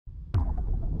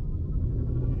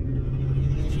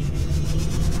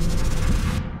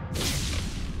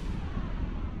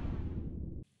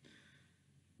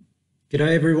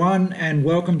G'day everyone, and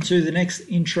welcome to the next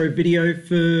intro video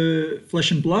for Flesh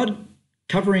and Blood,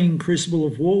 covering Crucible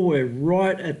of War. We're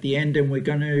right at the end and we're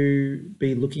going to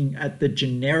be looking at the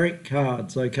generic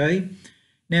cards, okay?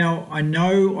 Now, I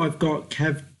know I've got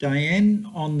Cav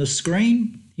Diane on the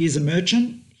screen. He's a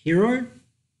merchant, hero,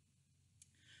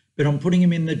 but I'm putting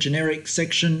him in the generic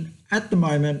section at the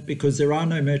moment because there are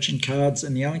no merchant cards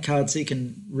and the only cards he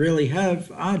can really have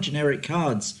are generic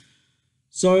cards.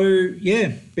 So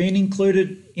yeah, being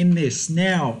included in this.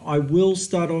 Now, I will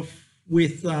start off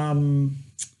with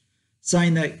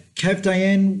saying that Cav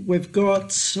Diane, we've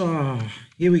got,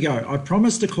 here we go. I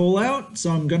promised a call out,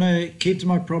 so I'm going to keep to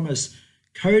my promise.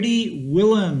 Cody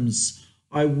Willems,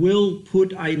 I will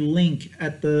put a link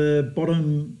at the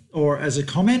bottom or as a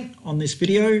comment on this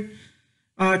video.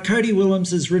 Cody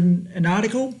Willems has written an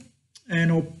article and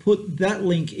I'll put that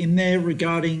link in there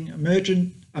regarding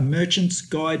a merchant's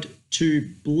guide to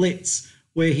Blitz,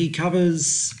 where he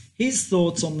covers his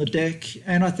thoughts on the deck,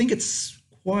 and I think it's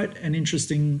quite an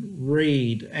interesting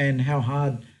read and how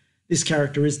hard this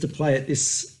character is to play at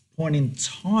this point in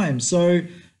time. So,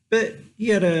 but he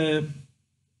had a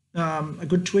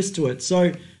good twist to it.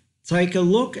 So take a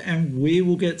look and we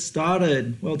will get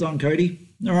started. Well done, Cody.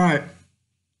 All right.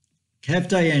 Cav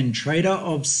Diane, Trader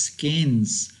of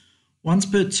Skins. Once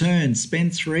per turn,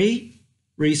 spend 3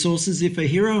 resources. If a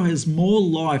hero has more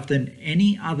life than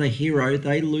any other hero,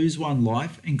 they lose 1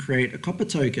 life and create a copper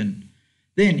token.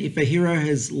 Then, if a hero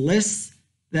has less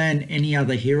than any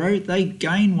other hero, they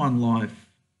gain 1 life.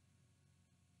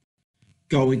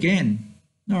 Go again.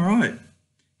 All right.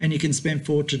 And you can spend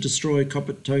 4 to destroy a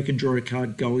copper token, draw a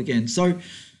card, go again. So,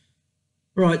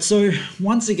 right. So,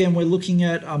 once again, we're looking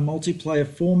at a multiplayer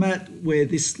format where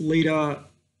this leader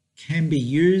can be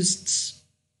used,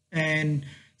 and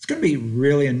it's going to be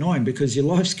really annoying because your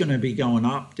life's going to be going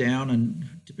up, down, and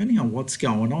depending on what's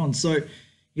going on. So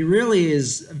he really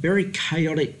is a very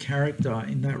chaotic character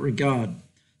in that regard.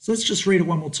 So let's just read it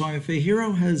one more time. If a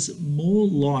hero has more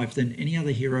life than any other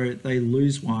hero, they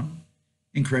lose 1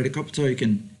 and create a copper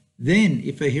token. Then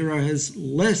if a hero has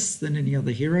less than any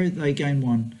other hero, they gain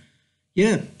 1.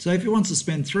 Yeah, so if he wants to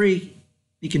spend 3,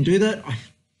 he can do that.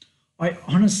 I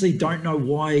honestly don't know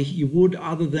why you would,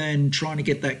 other than trying to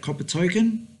get that copper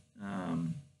token.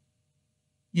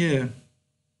 Yeah,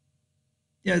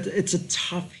 it's a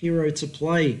tough hero to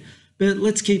play. But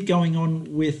let's keep going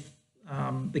on with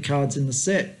the cards in the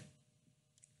set.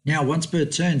 Now, once per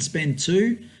turn, spend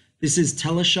 2. This is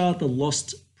Talishar, the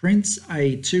Lost Prince,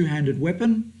 a 2-handed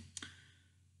weapon.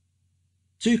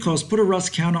 2 cost, put a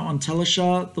rust counter on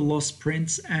Talishar, the Lost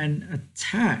Prince, and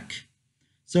attack.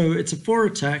 So it's a 4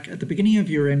 attack. At the beginning of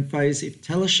your end phase, if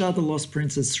Talishar the Lost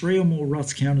Prince has 3 or more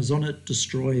rust counters on it,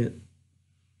 destroy it.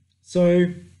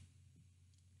 So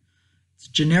it's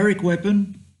a generic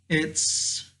weapon.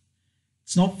 It's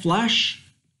not flash.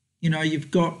 You know, you've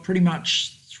got pretty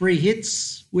much 3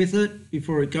 hits with it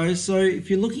before it goes. So if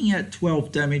you're looking at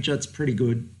 12 damage, that's pretty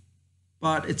good.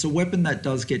 But it's a weapon that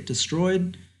does get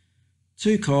destroyed.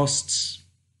 2 costs,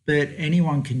 but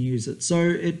anyone can use it. So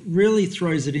it really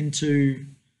throws it into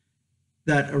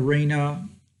that arena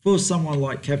for someone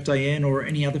like Cav Diane or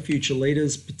any other future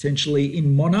leaders potentially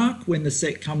in Monarch when the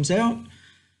set comes out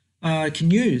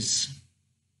can use.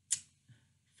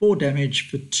 4 damage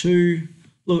for 2.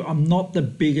 Look, I'm not the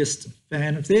biggest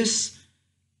fan of this.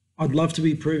 I'd love to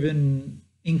be proven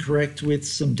incorrect with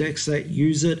some decks that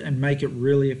use it and make it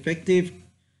really effective.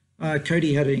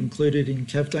 Cody had it included in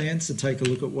Cav Diane, so take a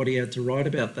look at what he had to write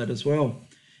about that as well.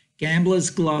 Gambler's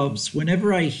Gloves.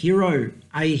 Whenever a hero,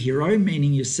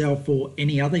 meaning yourself or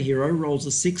any other hero, rolls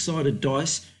a 6-sided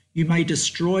dice, you may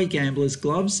destroy Gambler's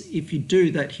Gloves. If you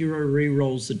do, that hero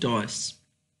re-rolls the dice.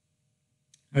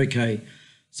 Okay,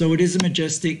 so it is a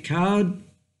majestic card.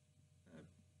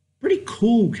 Pretty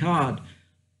cool card.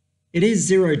 It is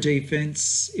 0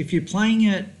 defense. If you're playing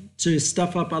it to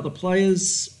stuff up other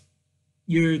players,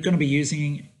 you're going to be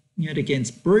using it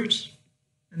against Brute.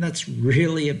 And that's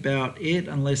really about it,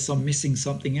 unless I'm missing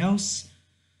something else.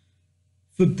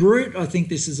 For Brute, I think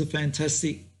this is a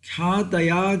fantastic card. They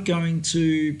are going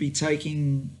to be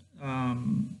taking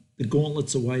the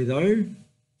gauntlets away, though,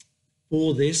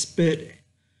 for this. But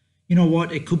you know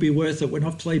what? It could be worth it. When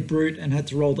I've played Brute and had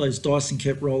to roll those dice and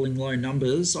kept rolling low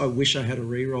numbers, I wish I had a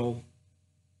reroll.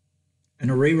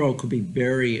 And a reroll could be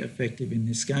very effective in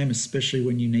this game, especially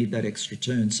when you need that extra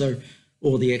turn,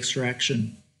 or the extra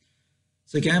action.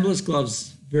 So Gambler's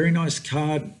Gloves, very nice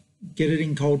card. Get it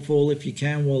in Cold Fall if you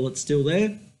can while it's still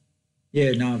there.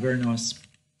 Yeah, no, very nice.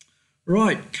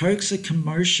 Right, Coax a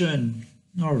Commotion.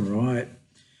 All right.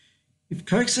 If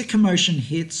Coax a Commotion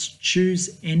hits,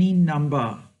 choose any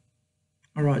number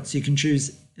All right, so you can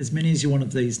choose as many as you want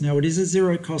of these. Now, it is a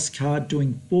 0 cost card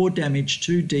doing 4 damage,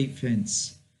 2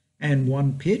 defense, and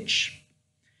 1 pitch.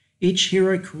 Each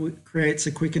hero creates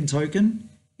a quicken token.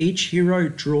 Each hero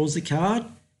draws a card,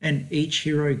 and each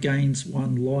hero gains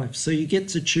 1 life. So you get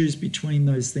to choose between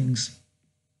those things.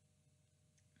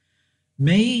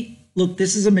 Me, look,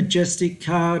 this is a majestic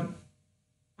card.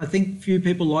 I think few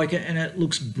people like it, and it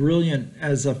looks brilliant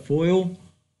as a foil.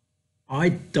 I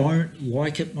don't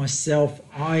like it myself.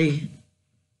 I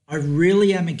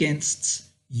really am against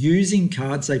using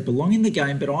cards. They belong in the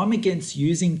game, but I'm against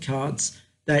using cards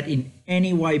that in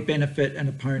any way benefit an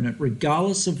opponent,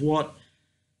 regardless of what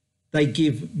they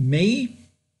give me.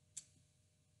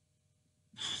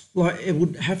 Like, it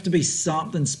would have to be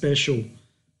something special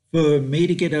for me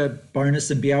to get a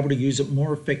bonus and be able to use it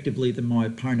more effectively than my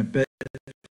opponent. But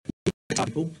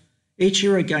each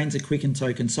hero gains a quicken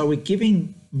token, so we're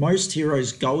giving most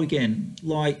heroes go again.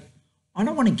 Like, I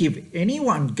don't want to give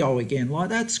anyone go again. Like,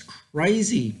 that's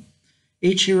crazy.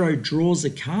 Each hero draws a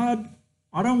card.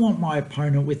 I don't want my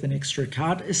opponent with an extra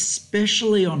card,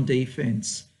 especially on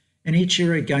defense. And each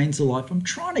hero gains a life. I'm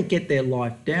trying to get their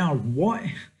life down.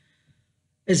 Why?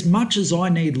 As much as I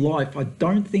need life, I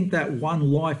don't think that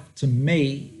 1 life to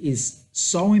me is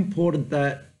so important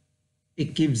that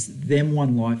it gives them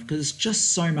 1 life, because it's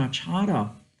just so much harder.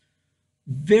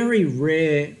 Very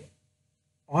rare,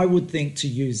 I would think, to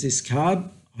use this card.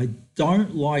 I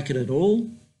don't like it at all.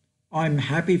 I'm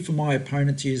happy for my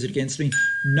opponent to use it against me.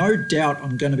 No doubt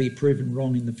I'm going to be proven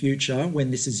wrong in the future when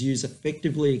this is used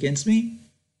effectively against me.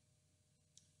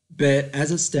 But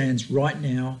as it stands right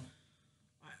now,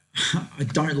 I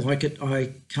don't like it.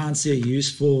 I can't see a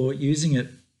use for using it.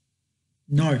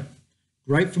 No,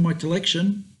 great for my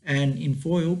collection and in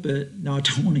foil, but no, I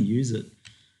don't want to use it.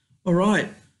 All right,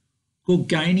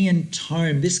 Gorganian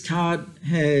Tome. This card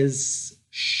has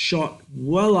shot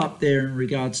well up there in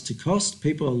regards to cost.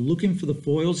 People are looking for the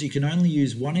foils. You can only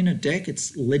use 1 in a deck.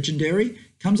 It's legendary.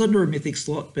 Comes under a mythic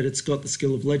slot, but it's got the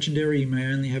skill of legendary. You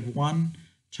may only have 1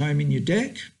 tome in your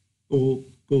deck, or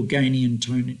Gorganian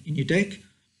Tome in your deck.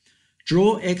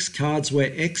 Draw X cards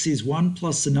where X is 1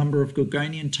 plus the number of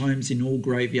Gorganian tomes in all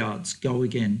graveyards. Go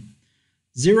again.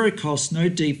 0 cost, no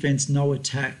defense, no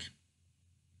attack.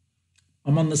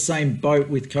 I'm on the same boat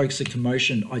with Coaxer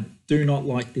Commotion. I do not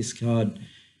like this card.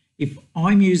 If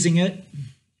I'm using it,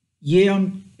 yeah,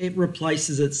 it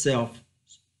replaces itself.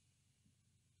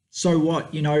 So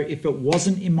what? You know, if it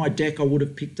wasn't in my deck, I would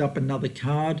have picked up another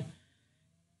card.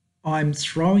 I'm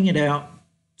throwing it out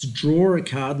to draw a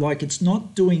card. Like, it's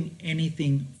not doing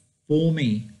anything for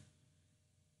me.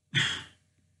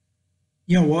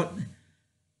 You know what?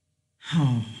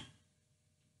 Oh,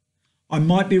 I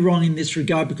might be wrong in this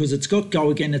regard because it's got go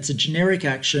again. It's a generic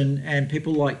action, and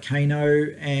people like Kano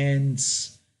and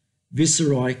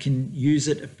Viserai can use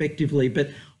it effectively. But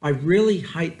I really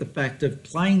hate the fact of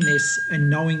playing this and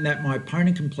knowing that my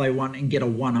opponent can play 1 and get a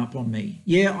 1-up on me.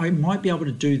 Yeah, I might be able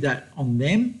to do that on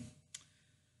them.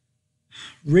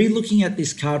 Re-looking at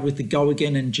this card with the go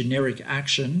again and generic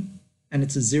action, and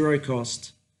it's a 0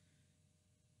 cost.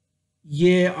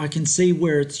 Yeah, I can see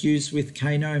where it's used with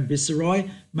Kano and Viserai.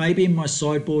 Maybe in my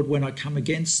sideboard when I come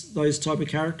against those type of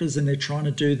characters and they're trying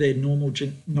to do their normal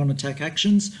non-attack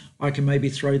actions, I can maybe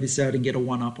throw this out and get a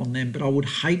 1-up on them. But I would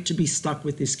hate to be stuck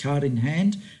with this card in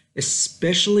hand,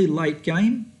 especially late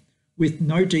game, with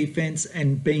no defense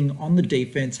and being on the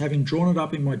defense, having drawn it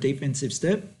up in my defensive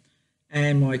step,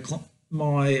 and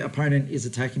my opponent is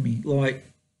attacking me. Like,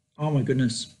 oh my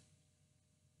goodness.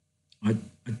 I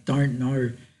don't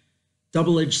know.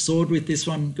 Double-edged sword with this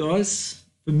one, guys,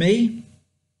 for me.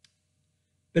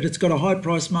 But it's got a high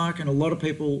price mark and a lot of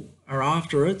people are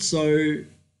after it. So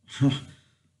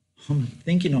I'm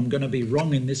thinking I'm going to be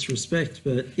wrong in this respect.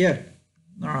 But yeah,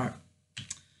 all right.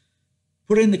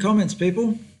 Put it in the comments,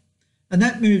 people. And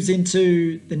that moves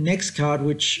into the next card,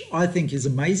 which I think is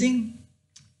amazing.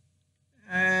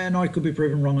 And I could be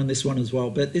proven wrong on this one as well.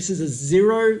 But this is a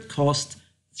 0 cost,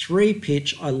 3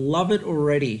 pitch. I love it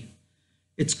already.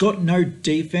 It's got no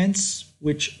defense,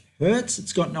 which hurts.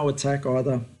 It's got no attack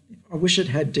either. I wish it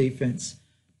had defense.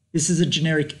 This is a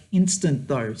generic instant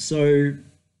though, so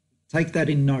take that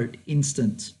in note,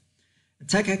 instant.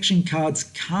 Attack action cards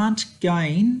can't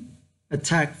gain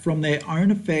attack from their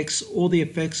own effects or the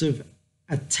effects of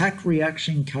attack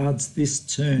reaction cards this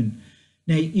turn.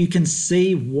 Now you can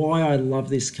see why I love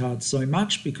this card so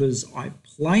much, because I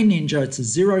play Ninja. It's a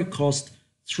 0 cost,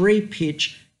 3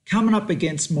 pitch, coming up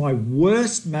against my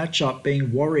worst matchup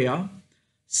being Warrior.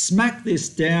 Smack this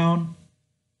down.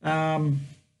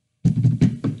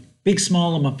 Big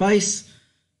smile on my face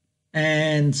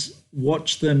and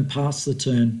watch them pass the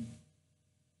turn.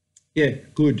 Yeah,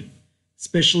 good.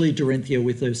 Especially Dorinthia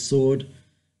with her sword.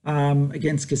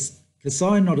 Against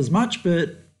Kasai, not as much,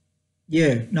 but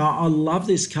yeah, no, I love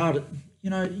this card. You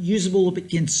know, usable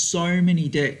against so many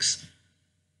decks.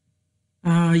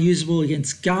 Usable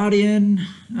against Guardian.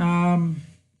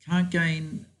 Can't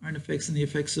gain own effects and the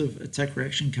effects of attack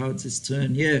reaction cards this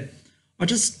turn. Yeah, I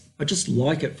just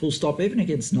like it. Full stop. Even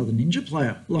against another ninja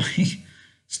player, like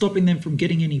stopping them from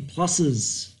getting any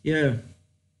pluses. Yeah,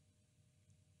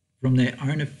 from their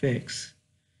own effects.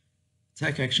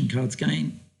 Attack action cards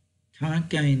can't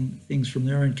gain things from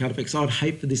their own card effects. I'd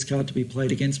hate for this card to be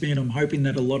played against me, and I'm hoping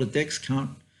that a lot of decks can't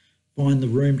find the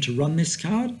room to run this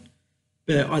card.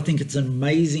 But I think it's an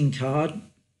amazing card.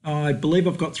 I believe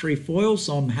I've got 3 foils,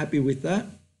 so I'm happy with that.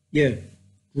 Yeah,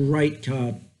 great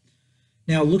card.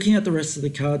 Now, looking at the rest of the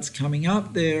cards coming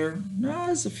up,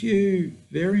 there's a few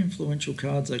very influential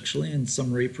cards actually and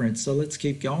some reprints. So let's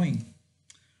keep going.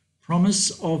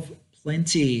 Promise of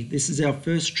Plenty. This is our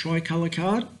first tricolor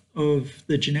card of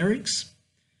the generics.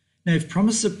 Now, if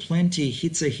Promise of Plenty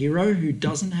hits a hero who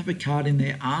doesn't have a card in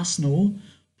their arsenal,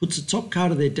 puts the top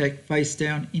card of their deck face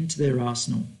down into their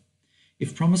arsenal.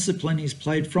 If Promise of Plenty is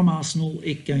played from arsenal,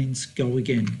 it gains Go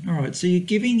Again. All right, so you're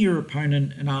giving your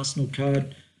opponent an arsenal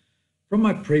card. From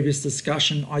my previous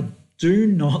discussion, I do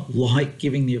not like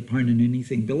giving the opponent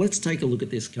anything, but let's take a look at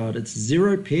this card. It's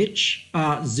 0 pitch,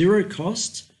 0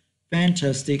 cost.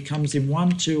 Fantastic. Comes in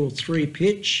 1, 2, or 3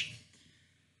 pitch.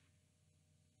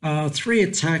 3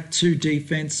 attack, 2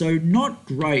 defense. So not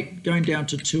great. Going down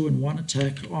to 2 and 1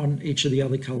 attack on each of the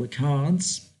other color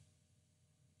cards.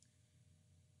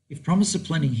 If Promise of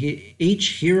Plenty hit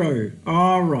each hero.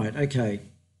 All right. Okay.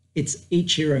 It's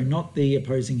each hero, not the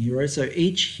opposing hero. So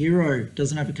each hero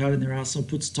doesn't have a card in their arsenal,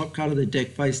 puts the top card of their deck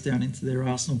face down into their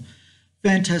arsenal.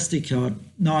 Fantastic card.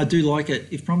 No, I do like it.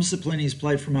 If Promise of Plenty is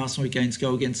played from arsenal, it gains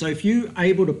Go Again. So if you're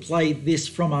able to play this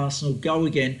from arsenal, Go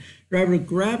Again, you're able to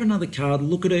grab another card,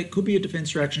 look at it. Could be a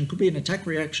defense reaction, could be an attack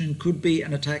reaction, could be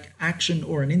an attack action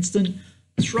or an instant.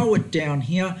 Throw it down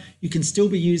here. You can still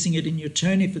be using it in your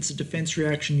turn. If it's a defense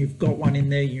reaction, you've got one in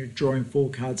there. You're drawing 4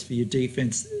 cards for your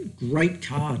defense. Great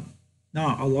card. No,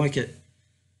 I like it.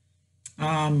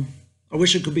 I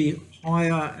wish it could be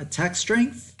higher attack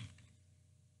strength,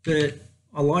 but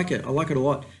I like it. I like it a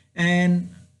lot.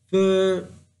 And for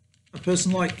a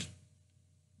person like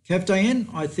Kev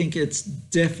Dayen, I think it's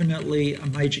definitely a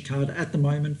major card at the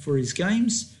moment for his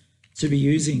games to be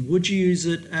using. Would you use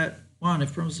it at 1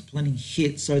 if Promise of Plenty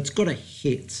hits? So it's got a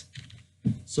hit.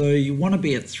 So you want to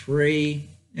be at 3,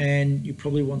 and you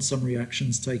probably want some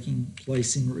reactions taking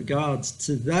place in regards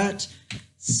to that.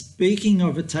 Speaking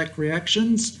of attack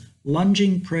reactions,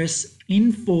 lunging press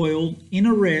in foil in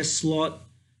a rare slot.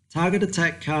 Target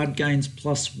attack card gains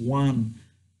 +1.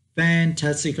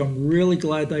 Fantastic. I'm really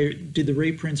glad they did the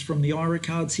reprints from the Ira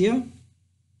cards here,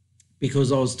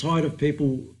 because I was tired of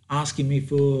people asking me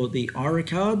for the Ira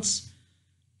cards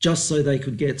just so they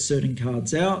could get certain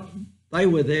cards out. They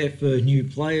were there for new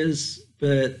players,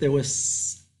 but there were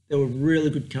really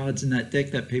good cards in that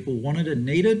deck that people wanted and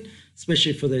needed,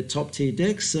 especially for their top tier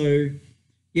decks. So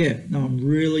yeah, no, I'm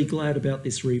really glad about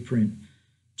this reprint.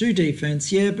 2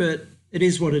 defense, yeah, but it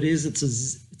is what it is. It's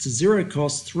a 0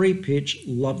 cost, 3 pitch.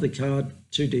 Love the card.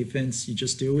 2 defense. You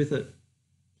just deal with it.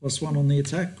 +1 on the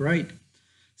attack. Great.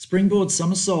 Springboard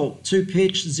Somersault. 2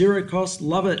 pitch, 0 cost.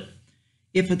 Love it.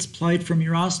 If it's played from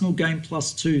your arsenal, gain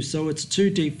 +2. So it's 2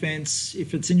 defense.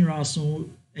 If it's in your arsenal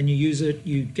and you use it,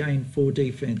 you gain 4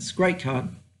 defense. Great card.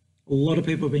 A lot of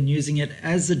people have been using it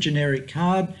as a generic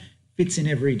card. Fits in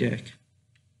every deck.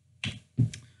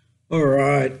 All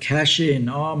right, cash in.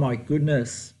 Oh my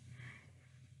goodness.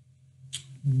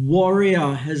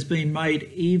 Warrior has been made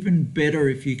even better,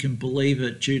 if you can believe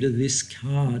it, due to this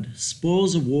card.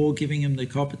 Spoils of War, giving him the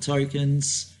copper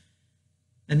tokens.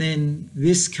 And then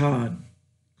this card.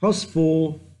 Cost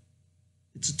 4.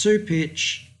 It's a 2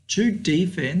 pitch, 2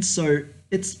 defense. So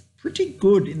it's pretty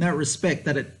good in that respect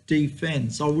that it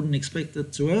defends. I wouldn't expect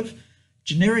it to have.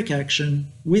 Generic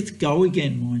action with Go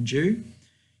Again, mind you.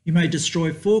 You may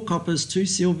destroy 4 coppers, 2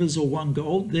 silvers, or 1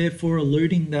 gold, therefore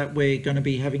alluding that we're going to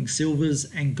be having silvers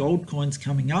and gold coins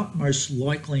coming up, most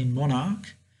likely in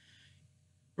Monarch.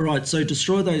 All right, so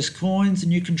destroy those coins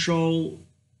and you control...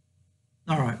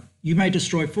 All right, you may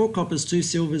destroy 4 coppers, 2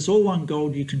 silvers, or 1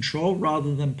 gold you control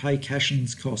rather than pay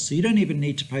cash-in's cost. So you don't even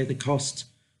need to pay the cost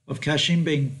of cash-in,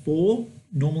 being 4,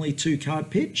 normally 2 card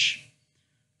pitch.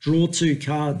 Draw 2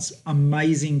 cards,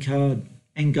 amazing card,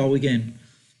 and Go Again.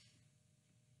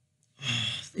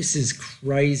 This is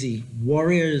crazy.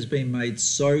 Warrior has been made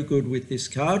so good with this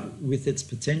card, with its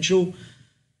potential.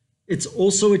 It's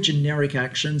also a generic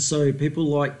action, so people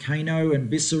like Kano and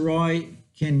Viserai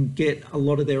can get a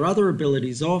lot of their other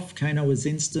abilities off. Kano is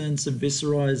instants and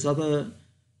Viserai is other,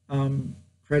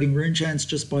 creating rune chants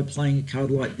just by playing a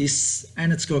card like this.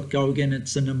 And it's got Go Again.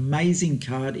 It's an amazing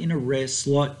card in a rare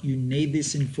slot. You need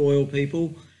this in foil,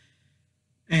 people.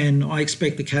 And I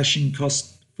expect the cash-in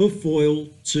cost for foil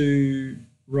to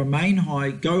remain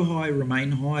high, go high,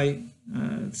 remain high,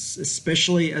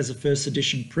 especially as a first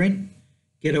edition print.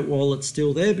 Get it while it's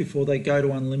still there before they go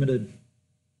to unlimited,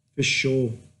 for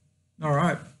sure. All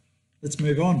right, let's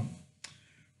move on.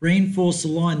 Reinforce the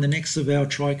line, the next of our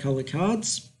tricolour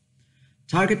cards.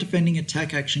 Target defending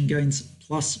attack action gains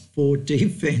 +4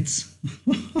 defense.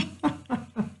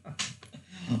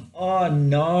 Oh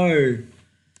no.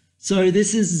 So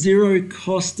this is 0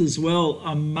 cost as well.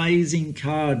 Amazing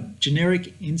card.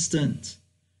 Generic instant.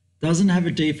 Doesn't have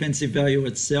a defensive value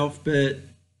itself, but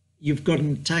you've got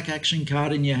an attack action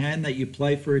card in your hand that you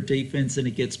play for a defense and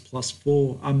it gets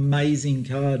 +4. Amazing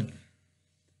card.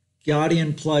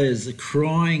 Guardian players are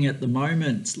crying at the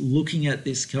moment looking at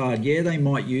this card. Yeah, they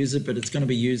might use it, but it's going to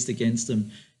be used against them.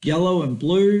 Yellow and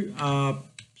blue are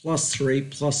 +3,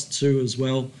 +2 as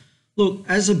well. Look,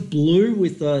 as a blue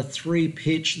with a 3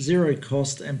 pitch, 0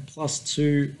 cost, and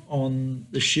 +2 on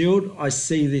the shield, I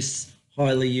see this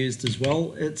highly used as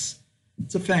well. It's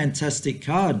a fantastic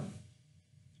card.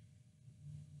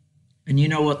 And you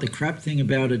know what the crap thing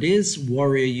about it is?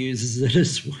 Warrior uses it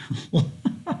as well.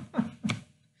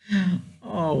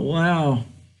 Oh, wow.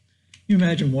 Can you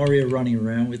imagine Warrior running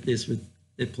around with this with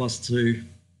their +2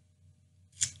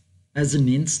 as an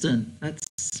instant?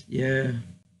 That's, yeah.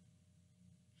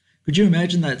 Could you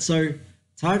imagine that? So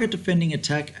target defending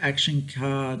attack action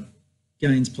card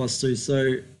gains +2.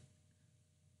 So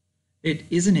it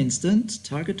is an instant.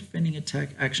 Target defending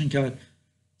attack action card.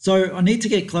 So I need to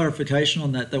get clarification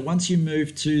on that once you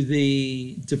move to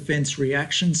the defense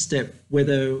reaction step,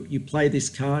 whether you play this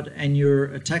card and your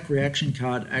attack reaction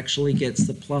card actually gets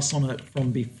the plus on it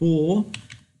from before,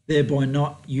 thereby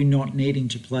not needing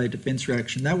to play defense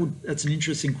reaction. That's an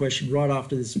interesting question. Right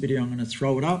after this video, I'm going to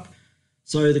throw it up.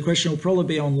 So the question will probably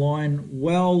be online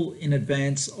well in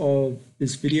advance of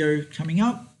this video coming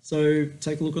up. So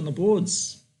take a look on the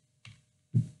boards.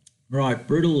 Right,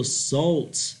 Brutal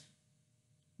Assault.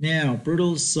 Now,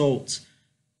 Brutal Assault,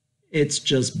 it's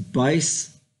just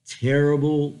base,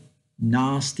 terrible,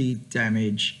 nasty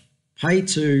damage. Pay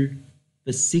 2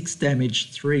 for 6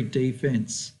 damage, 3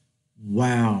 defense.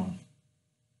 Wow.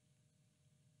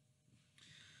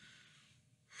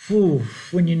 Whew.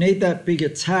 When you need that big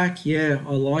attack, yeah,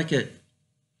 I like it.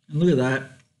 And look at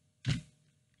that.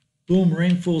 Boom,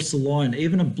 reinforce the line.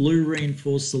 Even a blue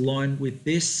reinforce the line with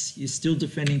this. You're still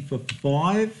defending for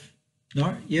 5.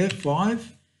 No, yeah,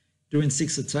 5. Doing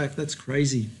 6 attack, that's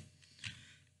crazy.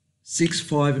 6,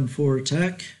 5, and 4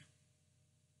 attack.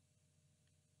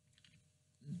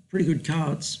 Pretty good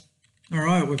cards. All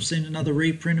right, we've seen another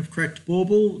reprint of Cracked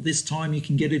Bauble. This time you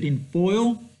can get it in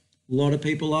foil. A lot of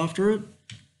people after it.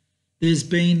 There's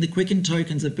been the Quicken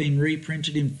tokens have been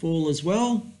reprinted in foil as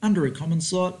well under a common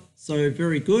slot. So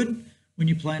very good. When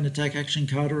you play an attack action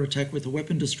card or attack with a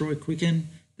weapon, destroy Quicken,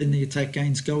 then the attack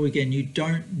gains Go Again. You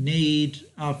don't need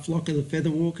Flock of the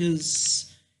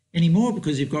Featherwalkers anymore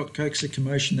because you've got Coax of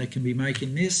Commotion that can be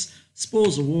making this.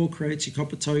 Spores of War creates your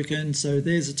copper token. So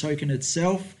there's a token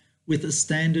itself with a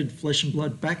standard Flesh and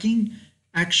Blood backing.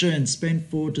 Action, spend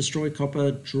 4, destroy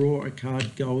copper, draw a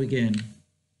card, Go Again.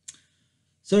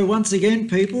 So once again,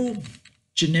 people,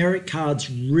 generic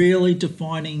cards really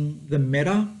defining the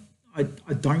meta. I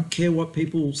don't care what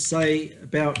people say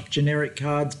about generic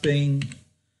cards being,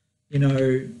 you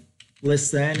know,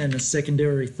 less than and a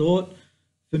secondary thought.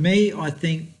 For me, I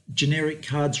think generic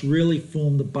cards really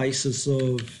form the basis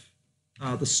of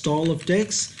the style of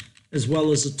decks as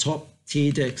well as the top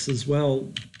tier decks as well.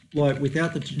 Like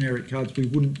without the generic cards, we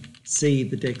wouldn't see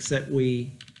the decks that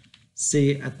we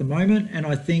see at the moment. And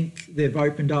I think they've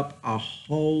opened up a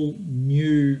whole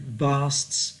new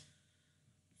vast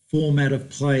format of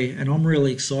play. And I'm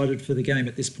really excited for the game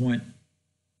at this point.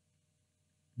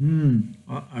 I'm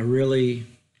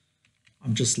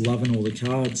just loving all the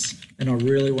cards, and I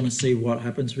really want to see what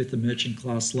happens with the merchant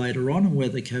class later on and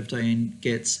whether Kevdain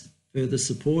gets further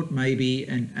support, maybe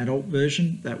an adult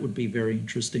version. That would be very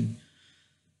interesting.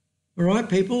 All right,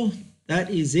 people, that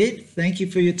is it. Thank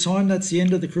you for your time. That's the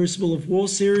end of the Crucible of War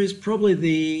series, probably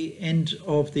the end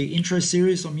of the intro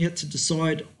series. I'm yet to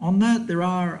decide on that. There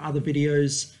are other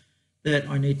videos that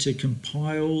I need to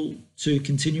compile to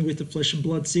continue with the Flesh and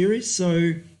Blood series.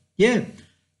 So yeah,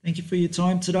 thank you for your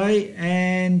time today,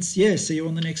 and yeah, see you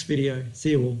on the next video.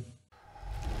 See you all.